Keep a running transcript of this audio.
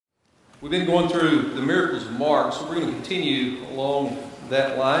We've been going through the miracles of Mark, so we're going to continue along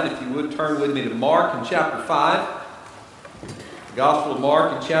that line. If you would, turn with me to Mark in chapter 5. The Gospel of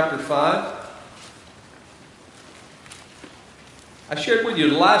Mark in chapter 5. I shared with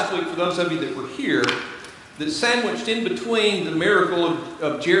you last week, for those of you that were here, that sandwiched in between the miracle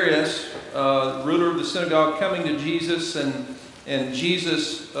of Jairus, ruler of the synagogue, coming to Jesus, and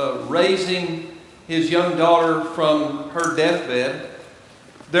Jesus raising his young daughter from her deathbed,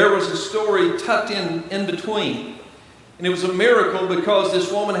 there was a story tucked in between. And it was a miracle because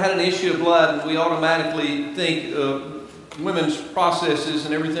this woman had an issue of blood, and we automatically think women's processes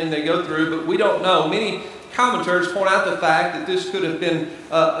and everything they go through, but we don't know. Many commentators point out the fact that this could have been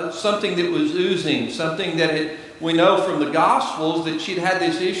something that was oozing, something that we know from the Gospels that she'd had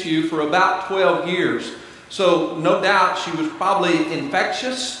this issue for about 12 years. So no doubt she was probably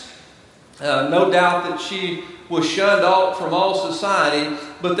infectious. No doubt that she was shunned from all society.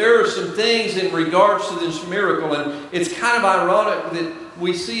 But there are some things in regards to this miracle, and it's kind of ironic that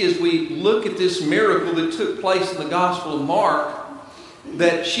we see as we look at this miracle that took place in the Gospel of Mark,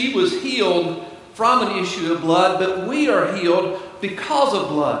 that she was healed from an issue of blood, but we are healed because of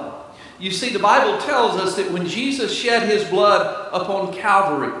blood. You see, the Bible tells us that when Jesus shed his blood upon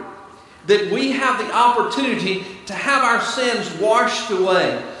Calvary, that we have the opportunity to have our sins washed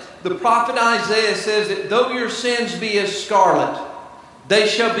away. The prophet Isaiah says that though your sins be as scarlet, they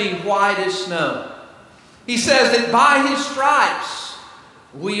shall be white as snow. He says that by his stripes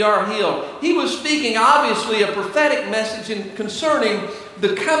we are healed. He was speaking obviously a prophetic message concerning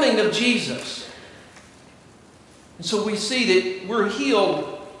the coming of Jesus. And so we see that we're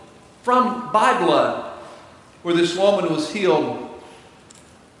healed by blood, where this woman was healed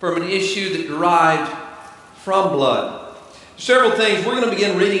from an issue that derived from blood. Several things. We're going to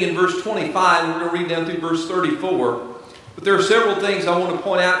begin reading in verse 25, and we're going to read down through verse 34. But there are several things I want to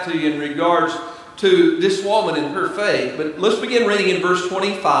point out to you in regards to this woman and her faith. But let's begin reading in verse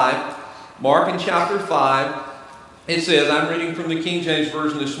 25, Mark in chapter 5. It says, I'm reading from the King James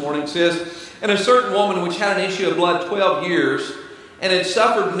Version this morning. It says, And a certain woman which had an issue of blood 12 years, and had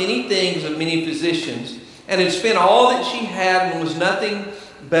suffered many things of many physicians, and had spent all that she had, and was nothing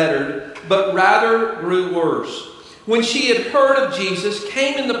bettered, but rather grew worse. When she had heard of Jesus,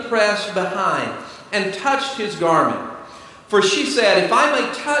 came in the press behind, and touched his garment. For she said, If I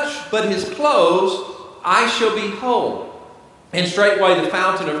may touch but his clothes, I shall be whole. And straightway the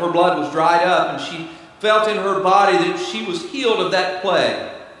fountain of her blood was dried up, and she felt in her body that she was healed of that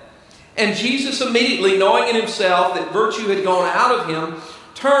plague. And Jesus immediately, knowing in himself that virtue had gone out of him,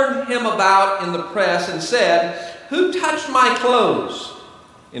 turned him about in the press and said, Who touched my clothes?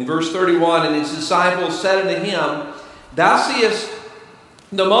 In verse 31, And his disciples said unto him, Thou seest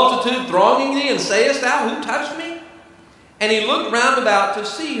the multitude thronging thee, and sayest thou, Who touched me? And he looked round about to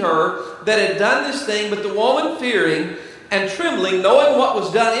see her that had done this thing. But the woman, fearing and trembling, knowing what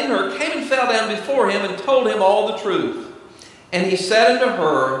was done in her, came and fell down before him and told him all the truth. And he said unto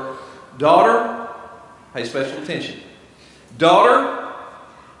her, Daughter, pay special attention, Daughter,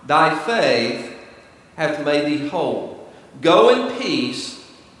 thy faith hath made thee whole. Go in peace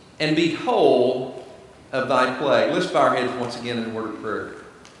and be whole of thy plague. Let's bow our heads once again in a word of prayer.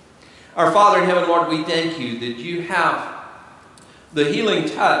 Our Father in heaven, Lord, we thank you that you have the healing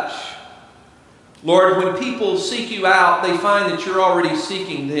touch. Lord, when people seek you out, they find that you're already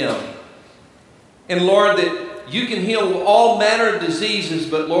seeking them. And Lord, that you can heal all manner of diseases,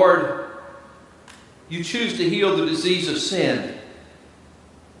 but Lord, you choose to heal the disease of sin.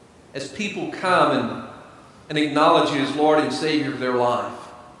 As people come and acknowledge you as Lord and Savior of their life.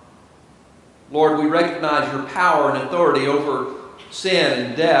 Lord, we recognize your power and authority over sin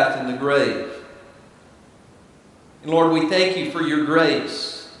and death and the grave. And Lord, we thank you for your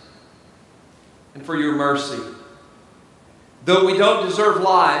grace and for your mercy. Though we don't deserve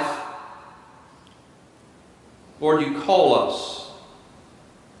life, Lord, you call us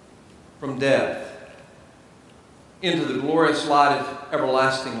from death into the glorious light of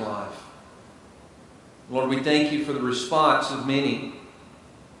everlasting life. Lord, we thank you for the response of many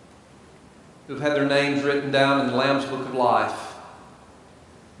who have had their names written down in the Lamb's Book of Life,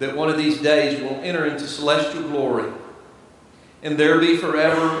 that one of these days will enter into celestial glory and there be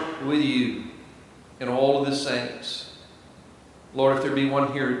forever with you and all of the saints. Lord, if there be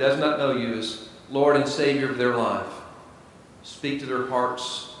one here who does not know you as Lord and Savior of their life, speak to their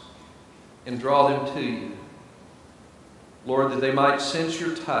hearts and draw them to you. Lord, that they might sense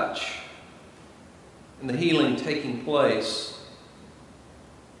your touch and the healing taking place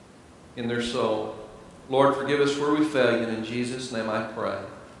in their soul. Lord, forgive us where we fail you, and in Jesus' name I pray.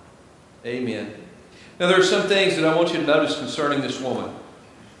 Amen. Now there are some things that I want you to notice concerning this woman.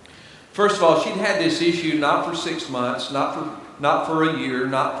 First of all, she'd had this issue not for 6 months, not for a year,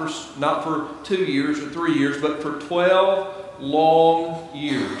 not for 2 years or 3 years, but for 12 long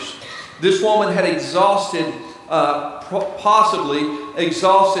years. This woman had possibly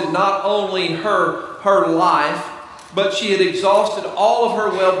exhausted not only her life, but she had exhausted all of her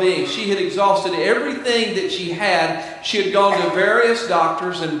well-being. She had exhausted everything that she had. She had gone to various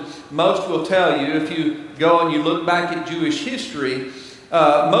doctors, and most will tell you, if you go and you look back at Jewish history,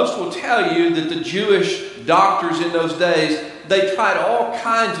 most will tell you that the Jewish doctors in those days, they tried all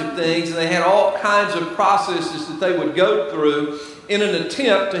kinds of things, and they had all kinds of processes that they would go through in an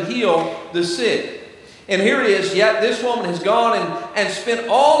attempt to heal the sick. And here it is, yet this woman has gone and spent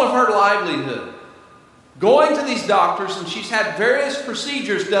all of her livelihood going to these doctors, and she's had various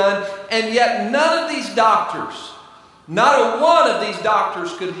procedures done, and yet none of these doctors, not a one of these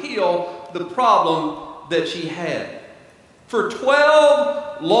doctors could heal the problem that she had. For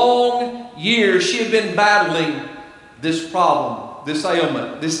 12 long years, she had been battling this problem, this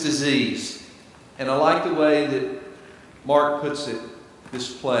ailment, this disease. And I like the way that Mark puts it,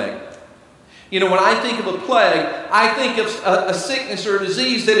 this plague. You know, when I think of a plague, I think of a sickness or a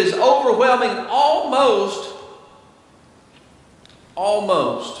disease that is overwhelming, almost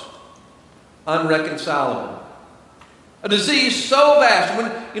unreconcilable. A disease so vast.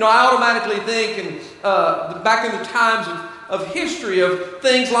 When, I automatically think, back in the times of history, of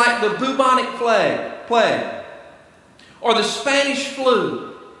things like the bubonic plague or the Spanish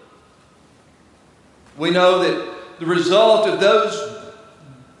flu. We know that the result of those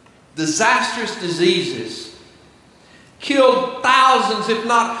disastrous diseases killed thousands, if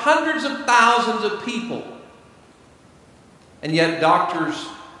not hundreds of thousands of people. And yet doctors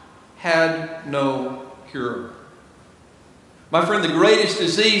had no cure. My friend, the greatest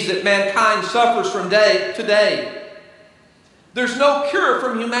disease that mankind suffers from today, there's no cure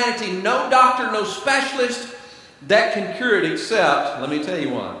from humanity, no doctor, no specialist that can cure it except, let me tell you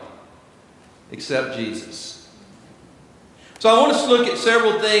one, except Jesus. So I want us to look at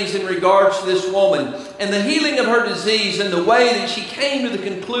several things in regards to this woman and the healing of her disease and the way that she came to the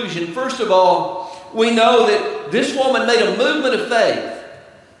conclusion. First of all, we know that this woman made a movement of faith.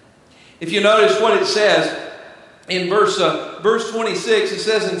 If you notice what it says in verse 26, it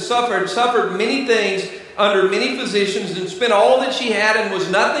says, and suffered many things under many physicians, and spent all that she had, and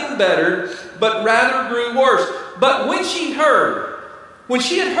was nothing better, but rather grew worse. But when she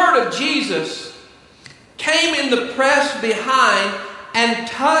had heard of Jesus, came in the press behind and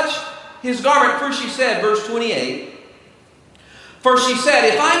touched his garment. First she said, verse 28, first she said,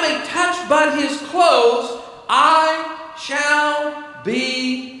 if I may touch but his clothes, I shall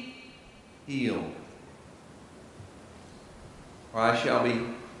be healed. Or I shall be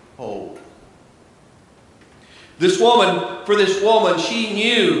whole. For this woman, she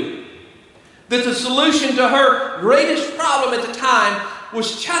knew that the solution to her greatest problem at the time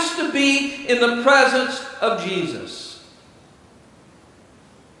was just to be in the presence of Jesus.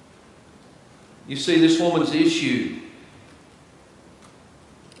 You see, this woman's issue,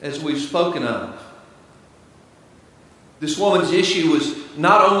 as we've spoken of, this woman's issue was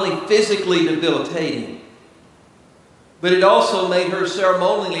not only physically debilitating, but it also made her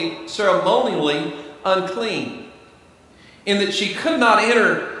ceremonially unclean, in that she could not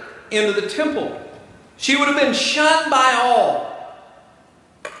enter into the temple. She would have been shunned by all.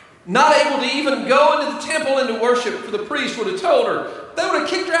 Not able to even go into the temple and to worship, for the priest would have told her. They would have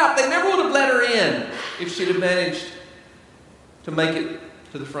kicked her out. They never would have let her in if she'd have managed to make it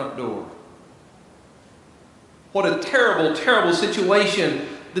to the front door. What a terrible, terrible situation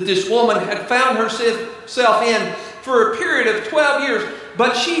that this woman had found herself in for a period of 12 years.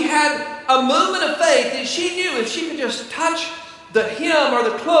 But she had a movement of faith that she knew if she could just touch the hem or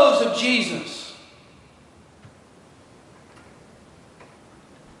the clothes of Jesus,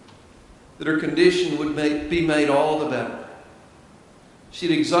 that her condition would be made all the better.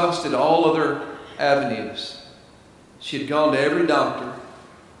 She'd exhausted all other avenues. She had gone to every doctor.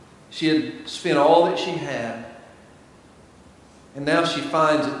 She had spent all that she had. And now she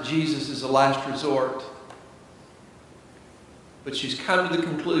finds that Jesus is the last resort. But she's come to the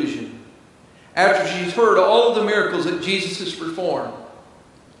conclusion, after she's heard all of the miracles that Jesus has performed,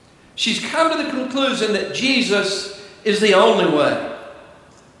 she's come to the conclusion that Jesus is the only way.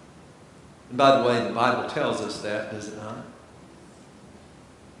 And by the way, the Bible tells us that, does it not?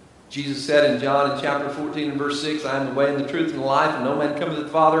 Jesus said in John in chapter 14 and verse 6, I am the way and the truth and the life, and no man cometh to the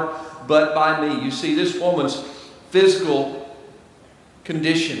Father but by me. You see, this woman's physical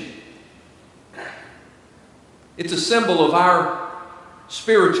condition, it's a symbol of our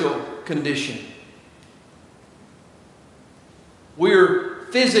spiritual condition. We're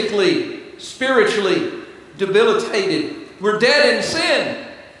physically, spiritually debilitated. We're dead in sin.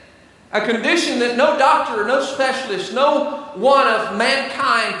 A condition that no doctor, no specialist, no one of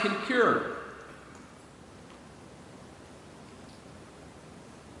mankind can cure.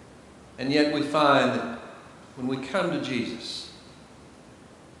 And yet we find that when we come to Jesus,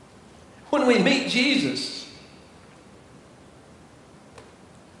 when we meet Jesus,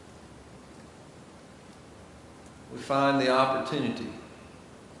 we find the opportunity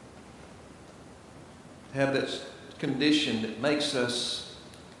to have that condition that makes us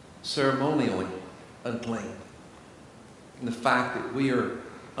ceremonially unclean. And the fact that we are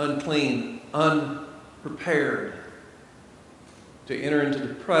unclean, unprepared to enter into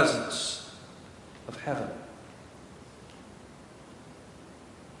the presence of heaven.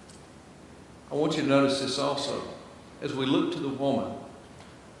 I want you to notice this also. As we look to the woman,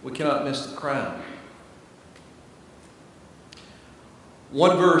 we cannot miss the crown.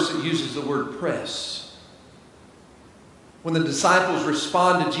 One verse that uses the word press. When the disciples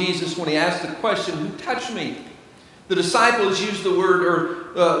respond to Jesus when he asked the question, "Who touched me?" The disciples use the word,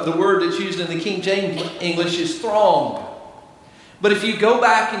 or the word that's used in the King James English is thronged. But if you go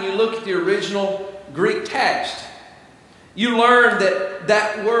back and you look at the original Greek text, you learn that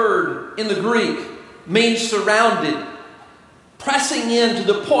that word in the Greek means surrounded, pressing in to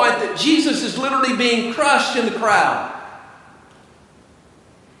the point that Jesus is literally being crushed in the crowd.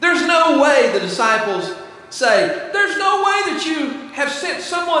 There's no way, the disciples say, there's no way that you have sent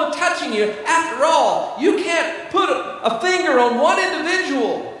someone touching you. After all, you can't put a finger on one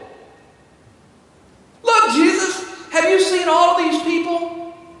individual. Look, Jesus, have you seen all of these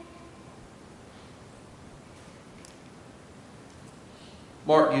people?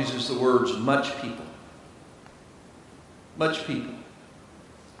 Mark uses the words much people. Much people.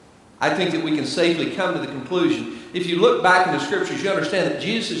 I think that we can safely come to the conclusion, if you look back in the scriptures, you understand that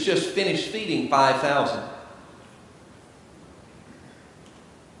Jesus has just finished feeding 5,000.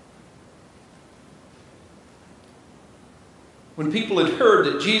 When people had heard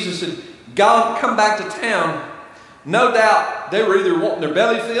that Jesus had come back to town, no doubt they were either wanting their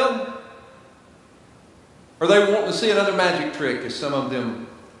belly filled or they were wanting to see another magic trick, as some of them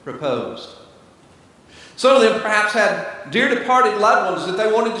proposed. Some of them perhaps had dear departed loved ones that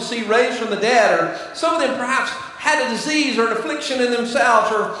they wanted to see raised from the dead, or some of them perhaps had a disease or an affliction in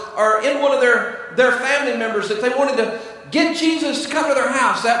themselves or in one of their family members that they wanted to get Jesus to come to their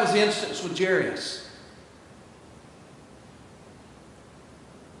house. That was the instance with Jairus.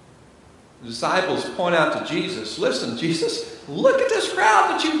 The disciples point out to Jesus, "Listen, Jesus, look at this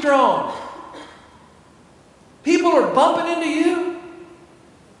crowd that you've drawn. People are bumping into you.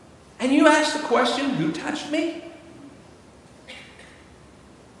 And you ask the question, who touched me?"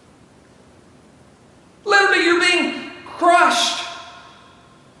 Literally, you're being crushed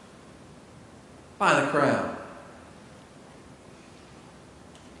by the crowd.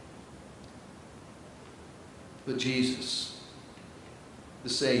 But Jesus, the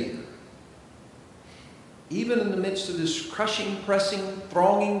Savior, even in the midst of this crushing, pressing,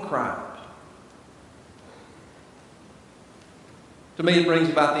 thronging crowd, to me, it brings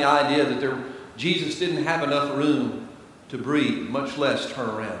about the idea that Jesus didn't have enough room to breathe, much less turn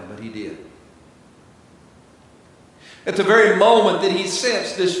around, but he did. At the very moment that he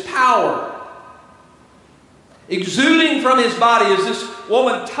sensed this power exuding from his body as this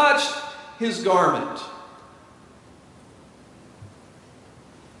woman touched his garment,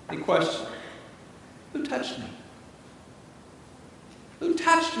 he questioned, "Who touched me? Who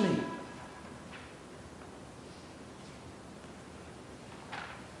touched me?"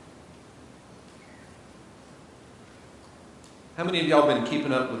 How many of y'all been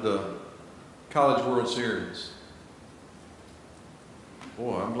keeping up with the College World Series?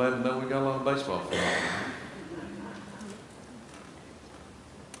 Boy, I'm glad to know we got a lot of baseball for y'all.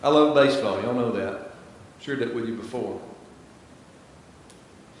 I love baseball. Y'all know that. Shared that with you before.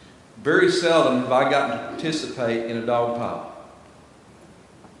 Very seldom have I gotten to participate in a dog pile.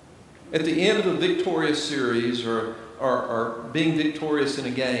 At the end of a victorious series or being victorious in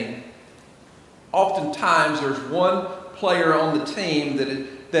a game, oftentimes there's one player on the team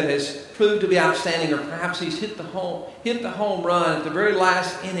that has proved to be outstanding, or perhaps he's hit the home run at the very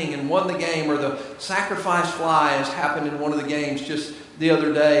last inning and won the game, or the sacrifice fly has happened in one of the games just the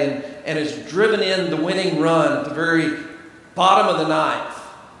other day and has driven in the winning run at the very bottom of the ninth.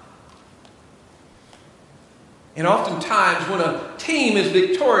 And oftentimes when a team is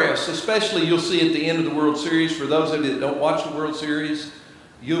victorious, especially you'll see at the end of the World Series, for those of you that don't watch the World Series,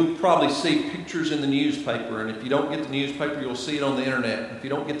 you'll probably see pictures in the newspaper, and if you don't get the newspaper, you'll see it on the internet. If you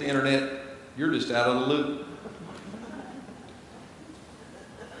don't get the internet, you're just out of the loop.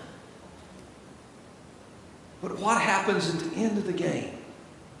 But what happens at the end of the game?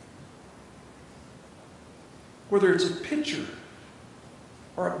 Whether it's a pitcher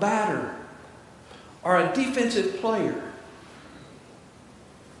or a batter or a defensive player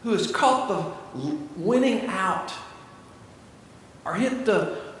who has caught the winning out or hit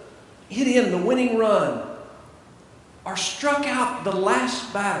in the winning run or struck out the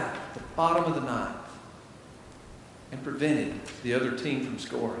last batter at the bottom of the ninth and prevented the other team from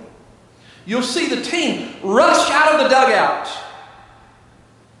scoring. You'll see the team rush out of the dugout.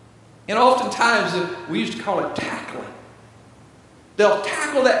 And oftentimes, we used to call it tackling. They'll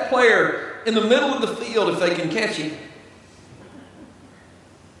tackle that player in the middle of the field if they can catch him.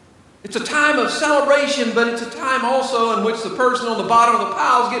 It's a time of celebration, but it's a time also in which the person on the bottom of the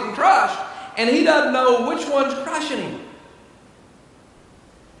pile is getting crushed, and he doesn't know which one's crushing him.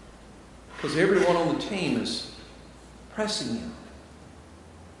 Because everyone on the team is pressing him.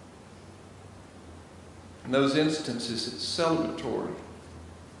 In those instances, it's celebratory.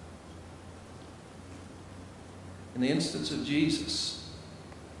 In the instance of Jesus,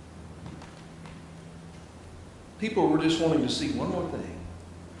 people were just wanting to see one more thing.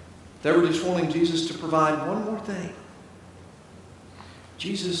 They were just wanting Jesus to provide one more thing.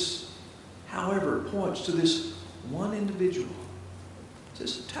 Jesus, however, points to this one individual. He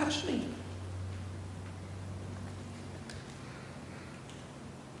says, touch me.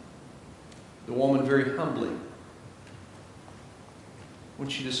 The woman very humbly, when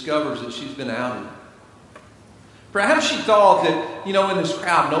she discovers that she's been outed. Perhaps she thought that, in this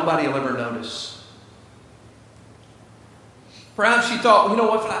crowd, nobody will ever notice. Perhaps she thought,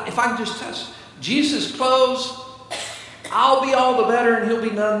 if I can just touch Jesus' clothes, I'll be all the better and he'll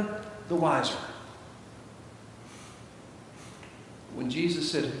be none the wiser. When Jesus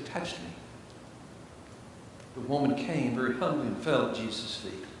said, who touched me? The woman came very humbly and fell at Jesus'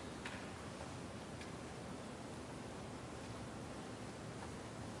 feet.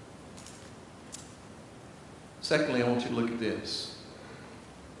 Secondly, I want you to look at this.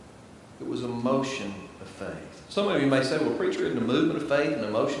 It was a motion of faith. Some of you may say, well, preacher, isn't a movement of faith and a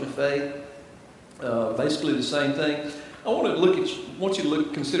motion of faith basically the same thing? I want you to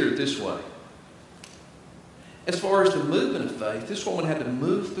consider it this way. As far as the movement of faith, this woman had to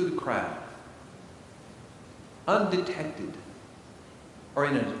move through the crowd undetected, or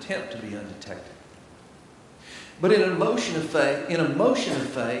in an attempt to be undetected. But in a motion of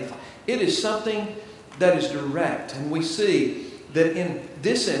faith, it is something that is direct. And we see that in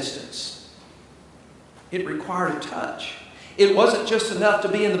this instance, it required a touch. It wasn't just enough to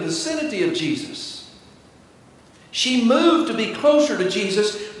be in the vicinity of Jesus. She moved to be closer to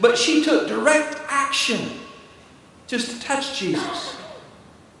Jesus, but she took direct action just to touch Jesus.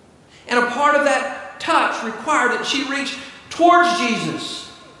 And a part of that touch required that she reach towards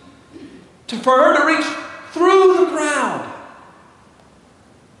Jesus, for her to reach through the crowd.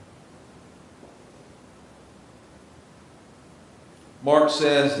 Mark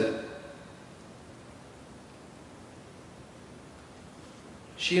says that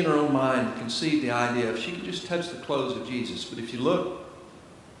she in her own mind conceived the idea of she could just touch the clothes of Jesus. But if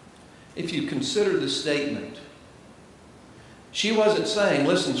you consider the statement, she wasn't saying,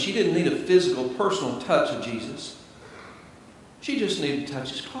 listen, she didn't need a physical, personal touch of Jesus. She just needed to touch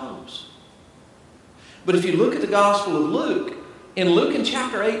his clothes. But if you look at the Gospel of Luke, in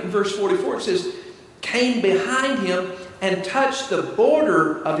chapter 8 and verse 44, it says, came behind him and touched the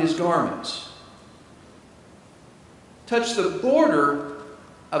border of his garments. Touched the border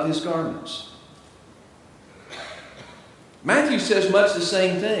of his garments. Matthew says much the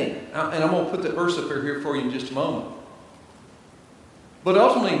same thing. And I'm going to put that verse up here for you in just a moment. But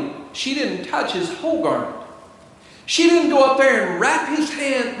ultimately, she didn't touch his whole garment. She didn't go up there and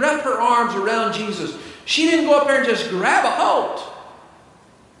wrap her arms around Jesus. She didn't go up there and just grab a hold.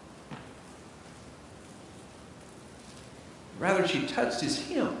 Rather, she touched his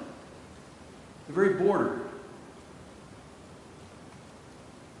hem, the very border.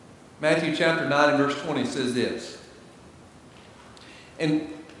 Matthew chapter 9 and verse 20 says this.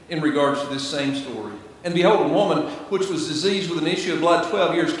 And in regards to this same story. And behold, a woman which was diseased with an issue of blood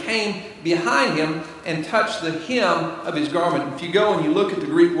 12 years came behind him and touched the hem of his garment. If you go and you look at the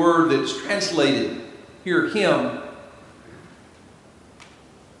Greek word that's translated here, hem,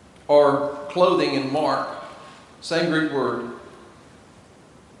 or clothing in Mark, same Greek word.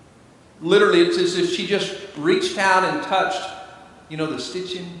 Literally, it's as if she just reached out and touched, the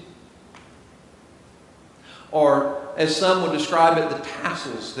stitching. Or, as some would describe it, the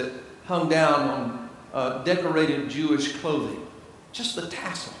tassels that hung down on decorated Jewish clothing. Just the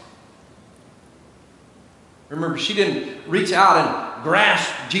tassel. Remember, she didn't reach out and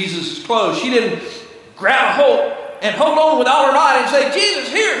grasp Jesus' clothes. She didn't grab a hold and hold on with all her might and say,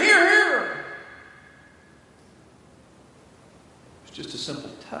 Jesus, here, here, here. It's just a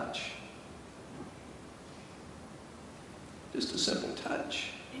simple touch. Just a simple touch.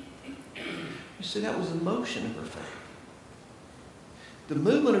 You see, that was the motion of her faith. The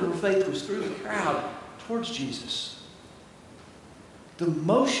movement of her faith was through the crowd towards Jesus. The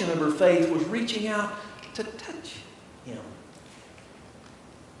motion of her faith was reaching out to touch him,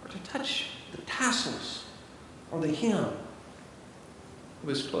 or to touch the tassels or the hem of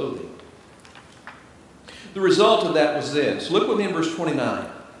his clothing. The result of that was this. Look with me in verse 29.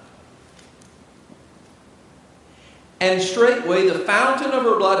 And straightway the fountain of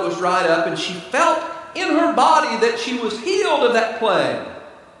her blood was dried up, and she felt in her body that she was healed of that plague.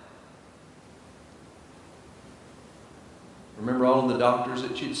 Remember all of the doctors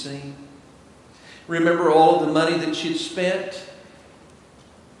that she'd seen? Remember all of the money that she'd spent?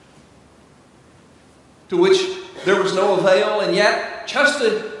 To which there was no avail, and yet just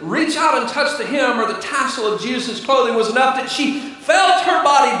to reach out and touch the hem or the tassel of Jesus' clothing was enough that she felt her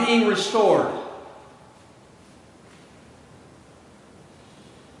body being restored.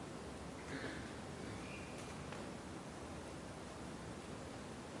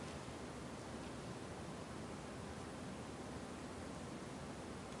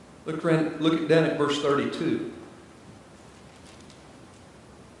 Look down at verse 32.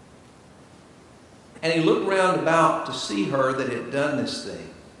 And he looked round about to see her that had done this thing.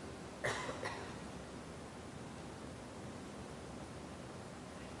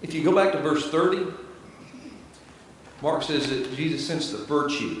 If you go back to verse 30, Mark says that Jesus sensed the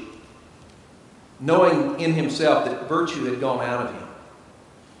virtue, knowing in himself that virtue had gone out of him.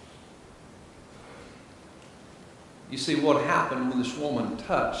 You see, what happened when this woman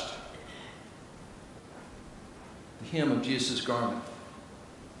touched the hem of Jesus' garment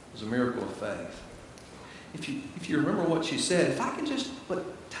was a miracle of faith. If you remember what she said, if I can just but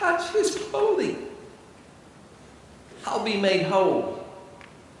touch his clothing, I'll be made whole.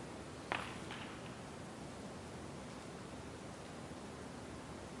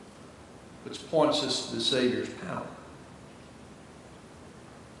 Which points us to the Savior's power.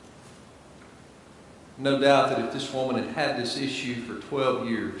 No doubt that if this woman had had this issue for 12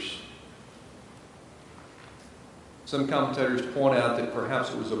 years, some commentators point out that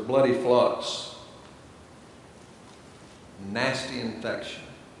perhaps it was a bloody flux, nasty infection.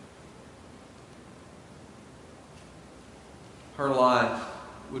 Her life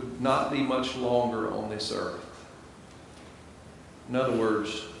would not be much longer on this earth. In other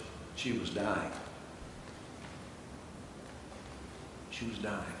words, she was dying. She was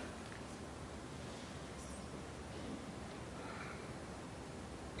dying.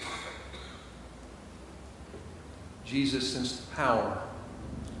 Jesus sensed the power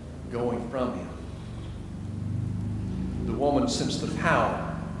going from him. The woman sensed the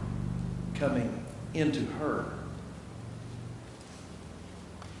power coming into her.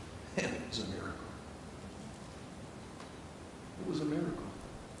 And it was a miracle. It was a miracle.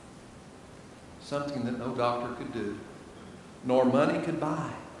 Something that no doctor could do, nor money could buy.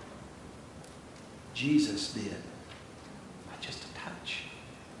 Jesus did by just a touch.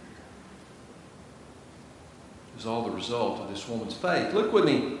 It was all the result of this woman's faith. Look with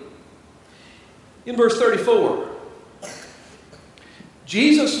me in verse 34.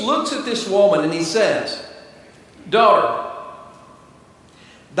 Jesus looks at this woman and he says, "Daughter,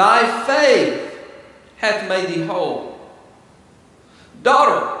 thy faith hath made thee whole.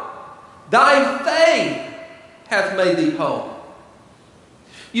 Daughter, thy faith hath made thee whole."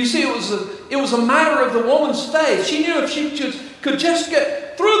 You see, it was a matter of the woman's faith. She knew if she could just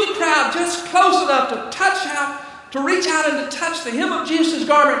get through the crowd just close enough to touch out, to reach out and to touch the hem of Jesus'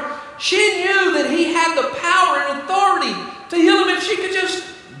 garment, she knew that he had the power and authority to heal him if she could just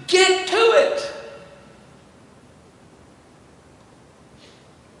get to it.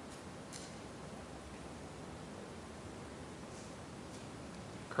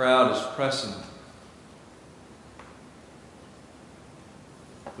 The crowd is pressing.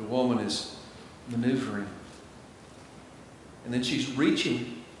 The woman is maneuvering. And then she's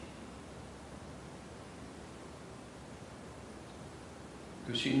reaching.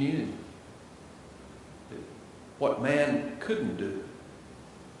 Because she knew that what man couldn't do,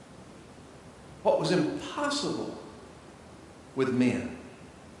 what was impossible with men,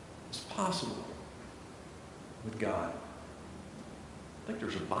 is possible with God. I think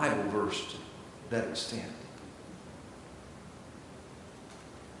there's a Bible verse to that extent.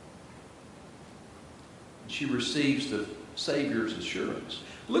 And she receives the Savior's assurance.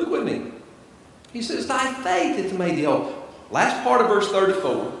 Look with me. He says, "Thy faith hath made thee whole." Last part of verse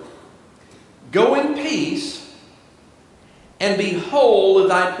 34. Go in peace and be whole of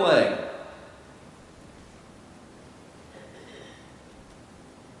thy plague.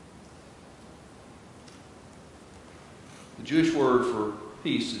 The Jewish word for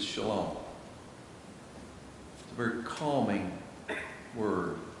peace is shalom. It's a very calming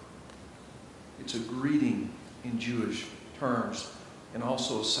word. It's a greeting in Jewish terms and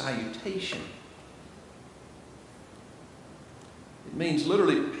also a salutation. It means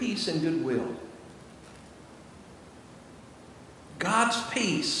literally peace and goodwill. God's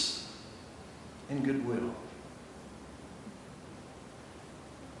peace and goodwill.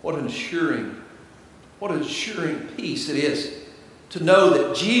 What an assuring peace it is to know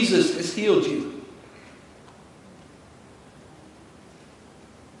that Jesus has healed you.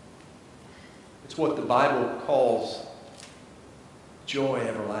 It's what the Bible calls joy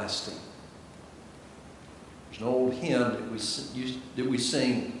everlasting. There's an old hymn that we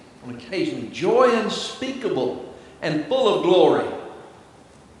sing on occasion. Joy unspeakable and full of glory.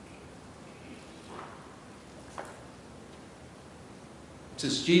 It's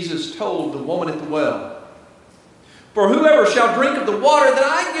as Jesus told the woman at the well. For whoever shall drink of the water that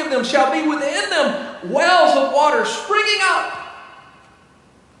I give them shall be within them wells of water springing up.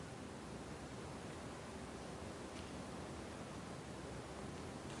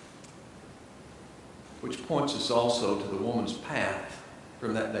 Which points us also to the woman's path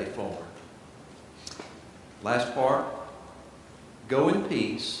from that day forward. Last part, go in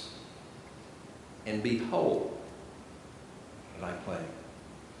peace and be whole of thy plague.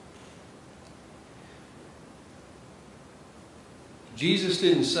 Jesus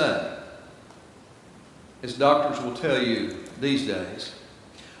didn't say, as doctors will tell you these days,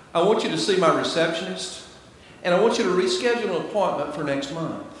 I want you to see my receptionist and I want you to reschedule an appointment for next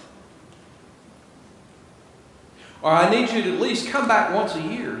month. Or I need you to at least come back once a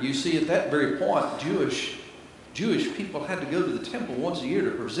year. You see, at that very point, Jewish people had to go to the temple once a year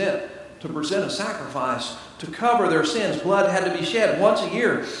to present a sacrifice to cover their sins. Blood had to be shed once a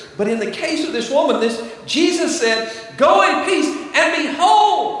year. But in the case of this woman, Jesus said, go in peace and be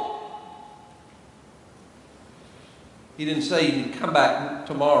whole. He didn't say you need to come back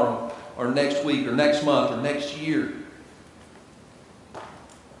tomorrow or next week or next month or next year.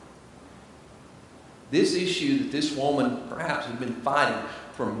 This issue that this woman perhaps had been fighting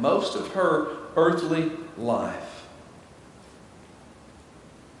for most of her earthly life.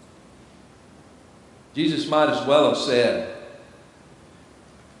 Jesus might as well have said,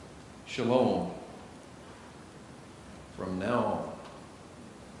 Shalom from now on.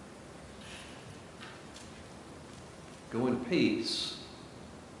 Go in peace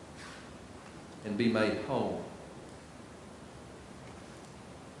and be made whole.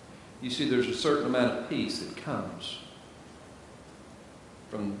 You see, there's a certain amount of peace that comes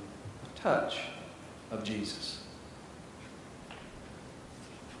from the touch of Jesus.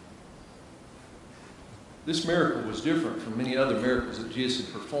 This miracle was different from many other miracles that Jesus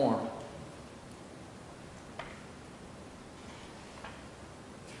had performed.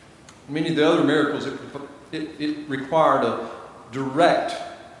 Many of the other miracles, it required a direct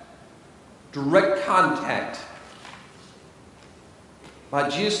contact by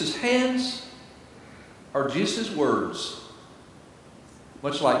Jesus' hands or Jesus' words.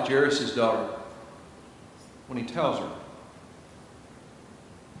 Much like Jairus' daughter, when he tells her,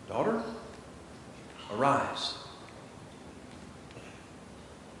 daughter, arise.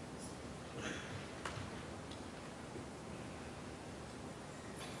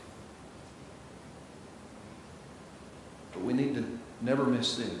 But we need to never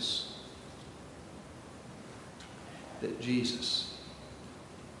miss this, that Jesus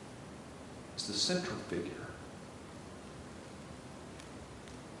is the central figure.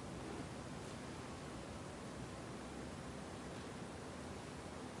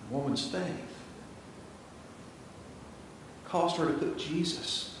 The woman's faith caused her to put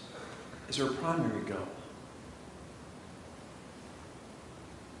Jesus as her primary goal.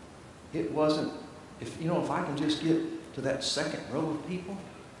 It wasn't, if I can just get to that second row of people,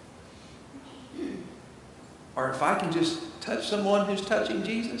 or if I can just touch someone who's touching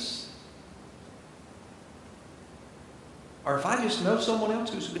Jesus, or if I just know someone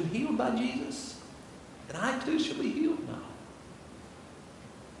else who's been healed by Jesus, then I too shall be healed now.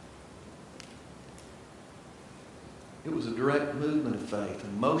 It was a direct movement of faith, a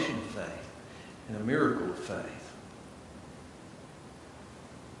motion of faith, and a miracle of faith.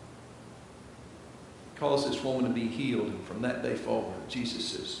 It caused this woman to be healed, and from that day forward, Jesus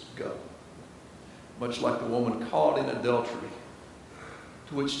says, go. Much like the woman caught in adultery,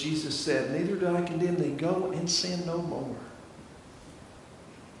 to which Jesus said, neither do I condemn thee, go and sin no more.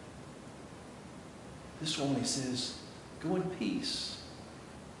 This one, he says, go in peace.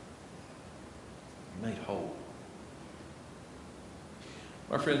 You're made whole.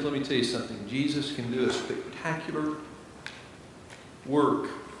 My friends, let me tell you something. Jesus can do a spectacular work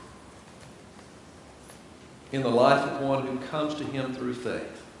in the life of one who comes to him through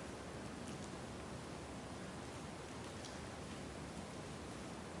faith.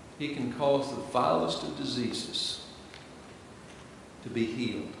 He can cause the vilest of diseases to be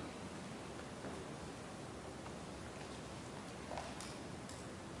healed.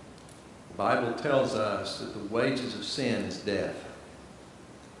 The Bible tells us that the wages of sin is death.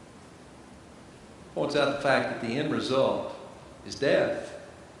 It points out the fact that the end result is death.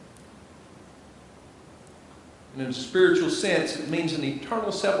 And in a spiritual sense, it means an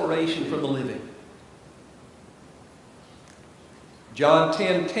eternal separation from the living. John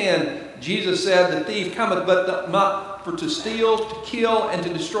 10:10, Jesus said, the thief cometh but not for to steal, to kill, and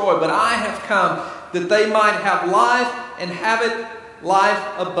to destroy. But I have come that they might have life and have it life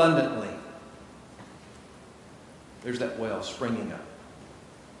abundantly. There's that well springing up.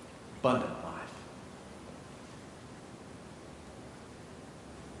 Abundant life.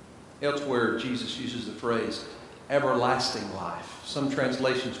 Elsewhere, Jesus uses the phrase everlasting life. Some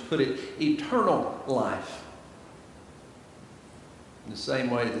translations put it eternal life. In the same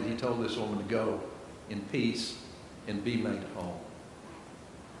way that he told this woman to go in peace and be made whole.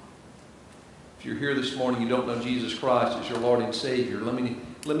 If you're here this morning, you don't know Jesus Christ as your Lord and Savior, let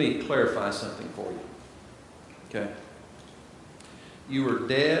me clarify something for you. Okay? You are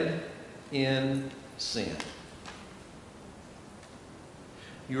dead in sin.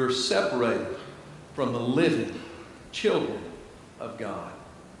 You are separated from the living children of God.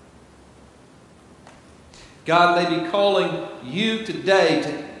 God may be calling you today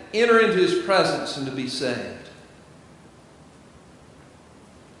to enter into His presence and to be saved.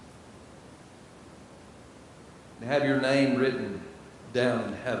 To have your name written down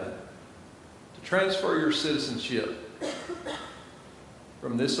in heaven. To transfer your citizenship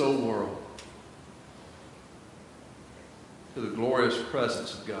from this old world to the glorious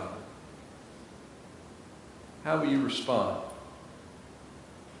presence of God. How will you respond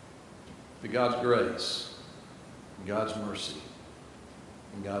to God's grace and God's mercy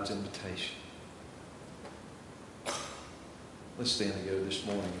and God's invitation? Let's stand together this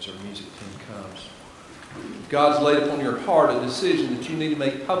morning as our music team comes. God's laid upon your heart a decision that you need to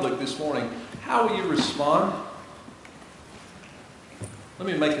make public this morning. How will you respond? Let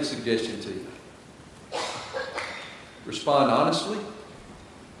me make a suggestion to you. Respond honestly,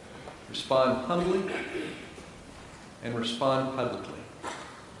 respond humbly, and respond publicly.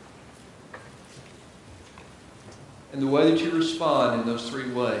 And the way that you respond in those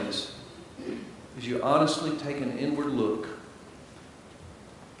three ways is you honestly take an inward look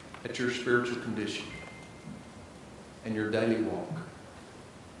at your spiritual condition and your daily walk.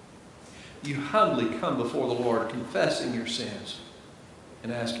 You humbly come before the Lord, confessing your sins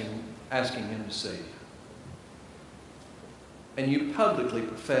and asking Him to save you. And you publicly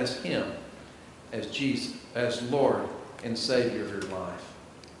profess Him as Jesus, as Lord and Savior of your life.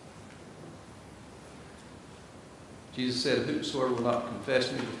 Jesus said, whosoever will not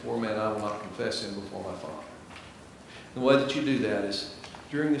confess me before men, I will not confess him before my Father. The way that you do that is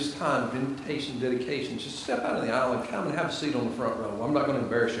during this time of invitation and dedication, just step out of the aisle and come and have a seat on the front row. I'm not going to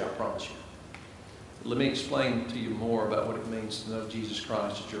embarrass you, I promise you. But let me explain to you more about what it means to know Jesus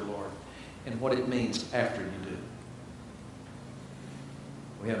Christ as your Lord and what it means after you do.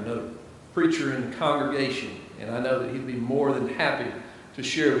 We have another preacher in the congregation, and I know that he'd be more than happy to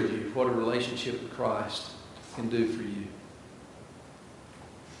share with you what a relationship with Christ can do for you.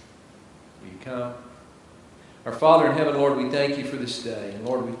 Will you come? Our Father in heaven, Lord, we thank you for this day. And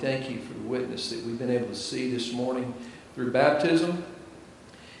Lord, we thank you for the witness that we've been able to see this morning through baptism.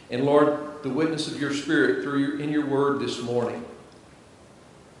 And Lord, the witness of your Spirit in your word this morning.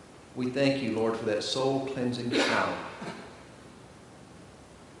 We thank you, Lord, for that soul cleansing power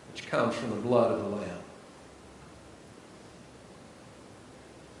which comes from the blood of the Lamb.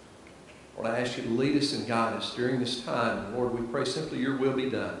 Lord, I ask you to lead us and guide us during this time. Lord, we pray simply your will be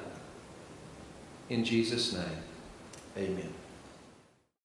done. In Jesus' name, amen.